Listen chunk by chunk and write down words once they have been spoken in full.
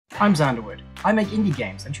I'm Xanderwood. I make indie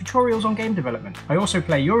games and tutorials on game development. I also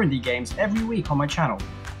play your indie games every week on my channel.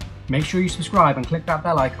 Make sure you subscribe and click that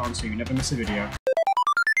bell icon so you never miss a video.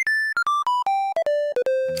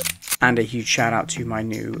 And a huge shout out to my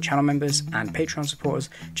new channel members and Patreon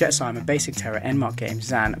supporters: Jet Simon, Basic Terror, Enmark Games,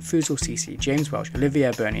 Zan, Foozle CC, James Welch,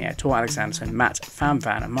 Olivia Bernier, Tor Alexanderson, Matt, Fam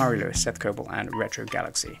Van, Mario Lewis, Seth Coble, and Retro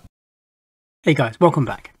Galaxy. Hey guys, welcome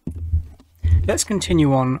back. Let's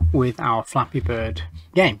continue on with our Flappy Bird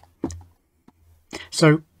game.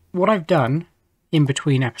 So what I've done in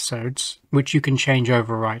between episodes, which you can change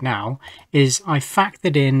over right now, is I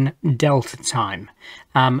factored in delta time.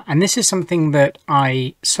 And this is something that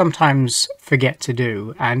I sometimes forget to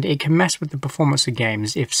do, and it can mess with the performance of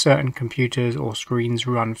games if certain computers or screens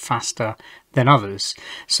run faster than others.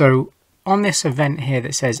 So on this event here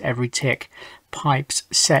that says every tick pipes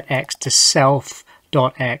set x to self.x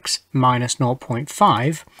minus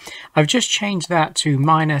 0.5, I've just changed that to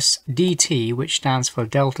minus dt, which stands for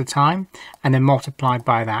delta time, and then multiplied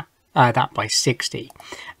by that by 60.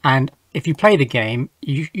 And if you play the game,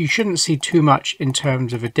 you shouldn't see too much in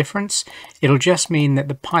terms of a difference. It'll just mean that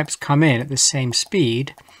the pipes come in at the same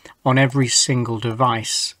speed on every single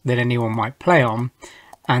device that anyone might play on,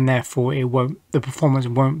 and therefore the performance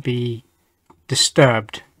won't be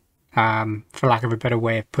disturbed, for lack of a better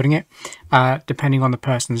way of putting it, depending on the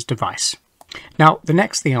person's device. Now, the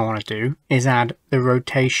next thing I want to do is add the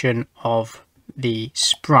rotation of the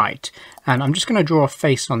sprite, and I'm just going to draw a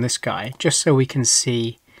face on this guy just so we can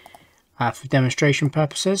see for demonstration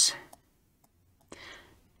purposes.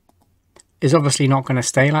 It's obviously not going to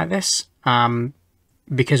stay like this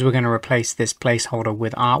because we're going to replace this placeholder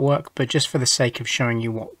with artwork, but just for the sake of showing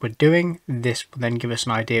you what we're doing, this will then give us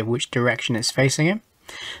an idea of which direction it's facing in.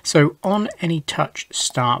 So on any touch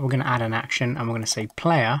start, we're going to add an action, and we're going to say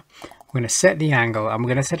player. We're going to set the angle, and we're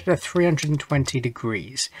going to set it at 320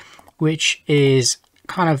 degrees, which is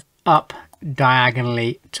kind of up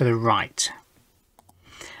diagonally to the right.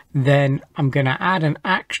 Then I'm going to add an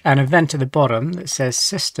event at the bottom that says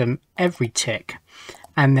system every tick,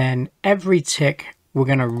 and then every tick we're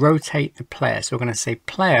going to rotate the player. So we're going to say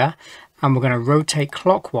player, and we're going to rotate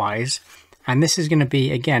clockwise. And this is going to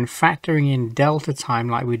be, again, factoring in delta time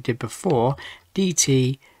like we did before,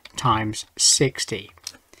 dt times 60.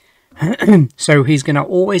 So he's going to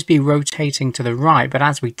always be rotating to the right, but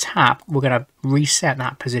as we tap, we're going to reset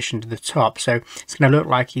that position to the top. So it's going to look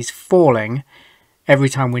like he's falling every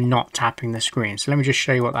time we're not tapping the screen. So let me just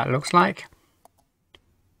show you what that looks like.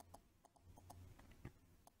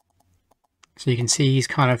 So you can see he's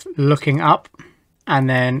kind of looking up, and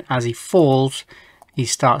then as he falls, he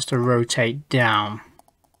starts to rotate down.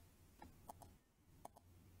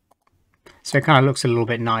 So it kind of looks a little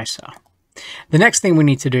bit nicer. The next thing we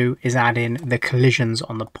need to do is add in the collisions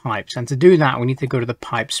on the pipes. And to do that, we need to go to the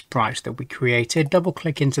pipe sprites that we created, double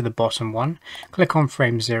click into the bottom one, click on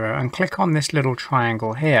frame 0, and click on this little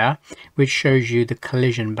triangle here, which shows you the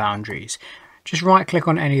collision boundaries. Just right click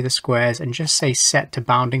on any of the squares and just say set to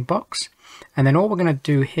bounding box. And then all we're going to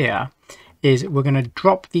do here is we're going to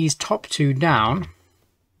drop these top two down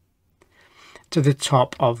to the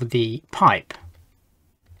top of the pipe.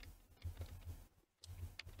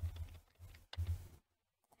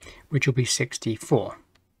 Which will be 64.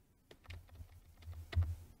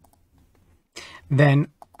 Then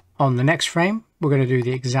on the next frame, we're going to do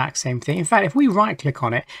the exact same thing. In fact, if we right click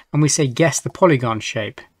on it and we say guess the polygon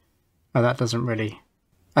shape, oh, that doesn't really,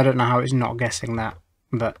 I don't know how it's not guessing that,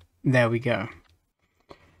 but there we go.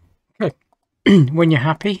 Okay. When you're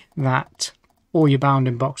happy that all your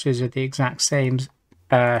bounding boxes are the exact same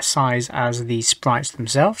size as the sprites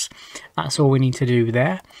themselves, that's all we need to do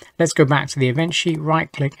there. Let's go back to the event sheet, right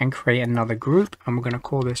click and create another group, and we're going to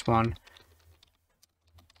call this one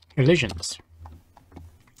collisions.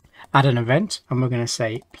 Add an event, and we're going to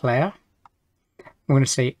say player. We're going to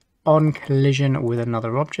say on collision with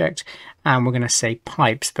another object, and we're going to say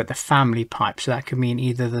pipes, but the family pipe, so that could mean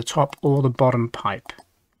either the top or the bottom pipe.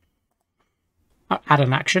 Add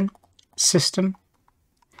an action, system,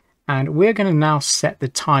 and we're going to now set the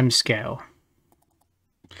time scale.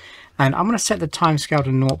 And I'm going to set the time scale to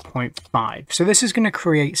 0.5. So this is going to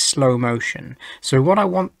create slow motion. So what I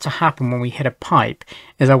want to happen when we hit a pipe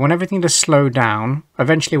is I want everything to slow down.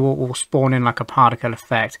 Eventually we'll spawn in like a particle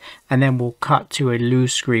effect, and then we'll cut to a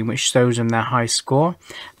lose screen which shows them their high score.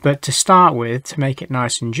 But to start with, to make it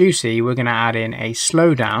nice and juicy, we're going to add in a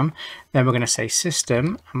slowdown. Then we're going to say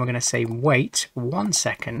system, and we're going to say wait 1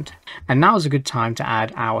 second. And now is a good time to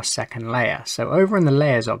add our second layer. So over in the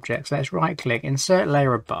layers objects, let's right click, insert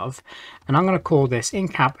layer above, and I'm going to call this in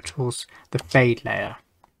capitals the fade layer.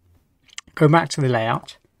 Go back to the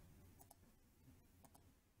layout,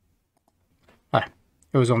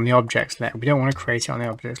 it was on the objects layer. We don't want to create it on the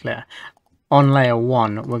objects layer. On layer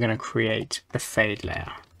 1, we're going to create the fade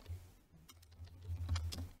layer.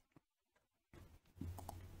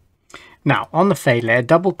 Now, on the fade layer,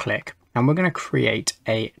 double click, and we're going to create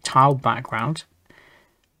a tile background.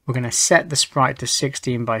 We're going to set the sprite to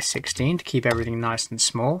 16 by 16 to keep everything nice and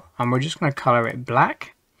small. And we're just going to color it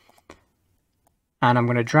black. And I'm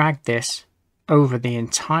going to drag this over the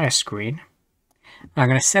entire screen. And I'm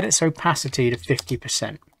going to set its opacity to 50%.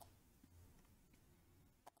 I'm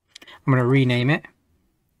going to rename it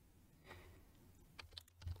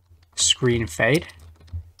Screen Fade.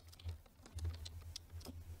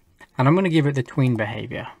 And I'm going to give it the tween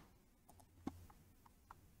behavior.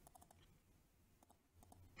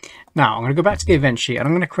 Now, I'm going to go back to the event sheet and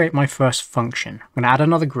I'm going to create my first function. I'm going to add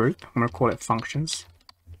another group. I'm going to call it functions.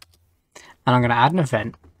 And I'm going to add an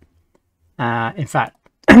event. In fact,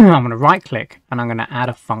 I'm going to right click and I'm going to add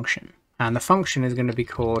a function. And the function is going to be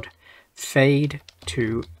called fade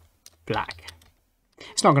to black.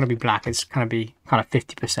 It's not going to be black. It's going to be kind of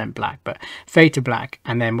 50% black, but fade to black.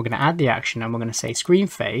 And then we're going to add the action and we're going to say screen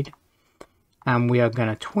fade. And we are going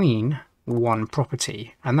to tween one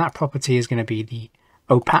property. And that property is going to be the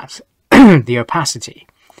the opacity.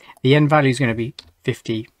 The end value is going to be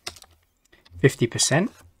 50%,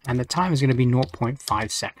 and the time is going to be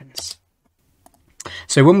 0.5 seconds.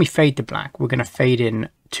 So when we fade to black, we're going to fade in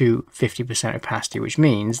to 50% opacity, which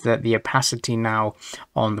means that the opacity now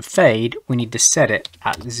on the fade, we need to set it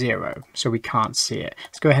at 0, so we can't see it.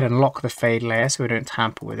 Let's go ahead and lock the fade layer so we don't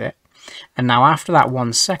tamper with it. And now after that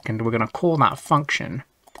 1 second, we're going to call that function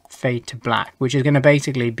fade to black, which is going to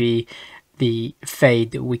basically be the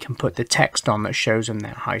fade that we can put the text on that shows them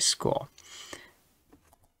their high score.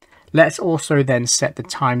 Let's also then set the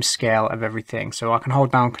time scale of everything. So I can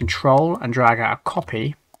hold down Control and drag out a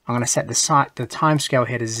copy. I'm going to set the time scale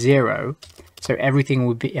here to 0, so everything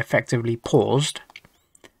will be effectively paused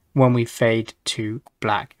when we fade to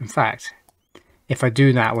black. In fact, if I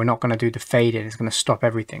do that, we're not going to do the fade in. It's going to stop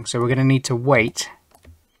everything. So we're going to need to wait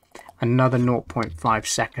another 0.5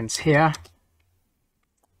 seconds here.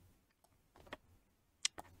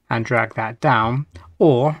 And drag that down,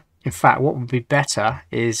 or in fact what would be better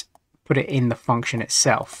is put it in the function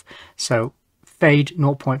itself. So fade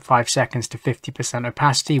 0.5 seconds to 50%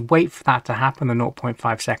 opacity, wait for that to happen, the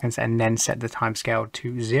 0.5 seconds, and then set the time scale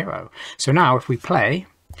to 0. So now if we play,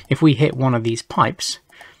 if we hit one of these pipes,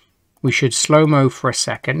 we should slow-mo for a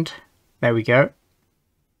second. There we go.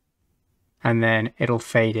 And then it'll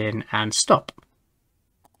fade in and stop.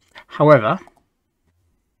 However,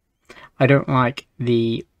 I don't like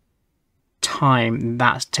the time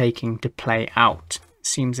that's taking to play out.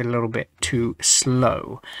 Seems a little bit too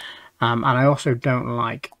slow. And I also don't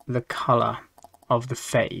like the color of the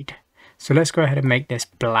fade. So let's go ahead and make this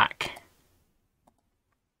black.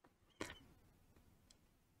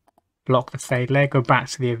 Lock the fade layer, go back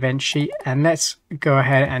to the event sheet, and let's go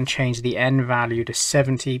ahead and change the end value to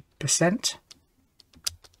 70%.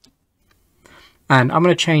 And I'm going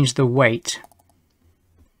to change the weight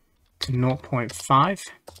to 0.5.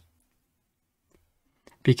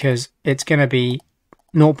 because it's going to be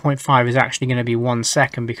 0.5 is actually going to be 1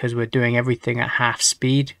 second because we're doing everything at half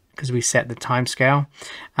speed because we set the time scale.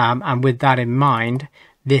 And with that in mind,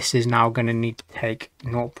 this is now going to need to take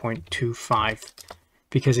 0.25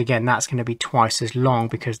 because again, that's going to be twice as long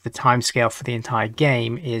because the time scale for the entire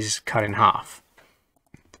game is cut in half.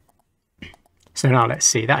 So now let's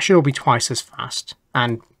see, that should all be twice as fast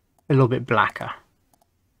and a little bit blacker.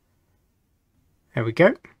 There we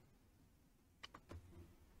go.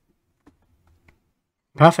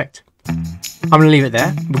 Perfect. I'm going to leave it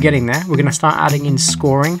there. We're getting there. We're going to start adding in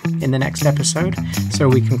scoring in the next episode so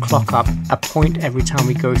we can clock up a point every time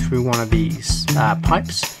we go through one of these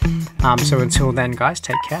pipes. So until then, guys,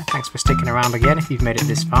 take care. Thanks for sticking around again if you've made it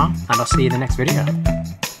this far, and I'll see you in the next video.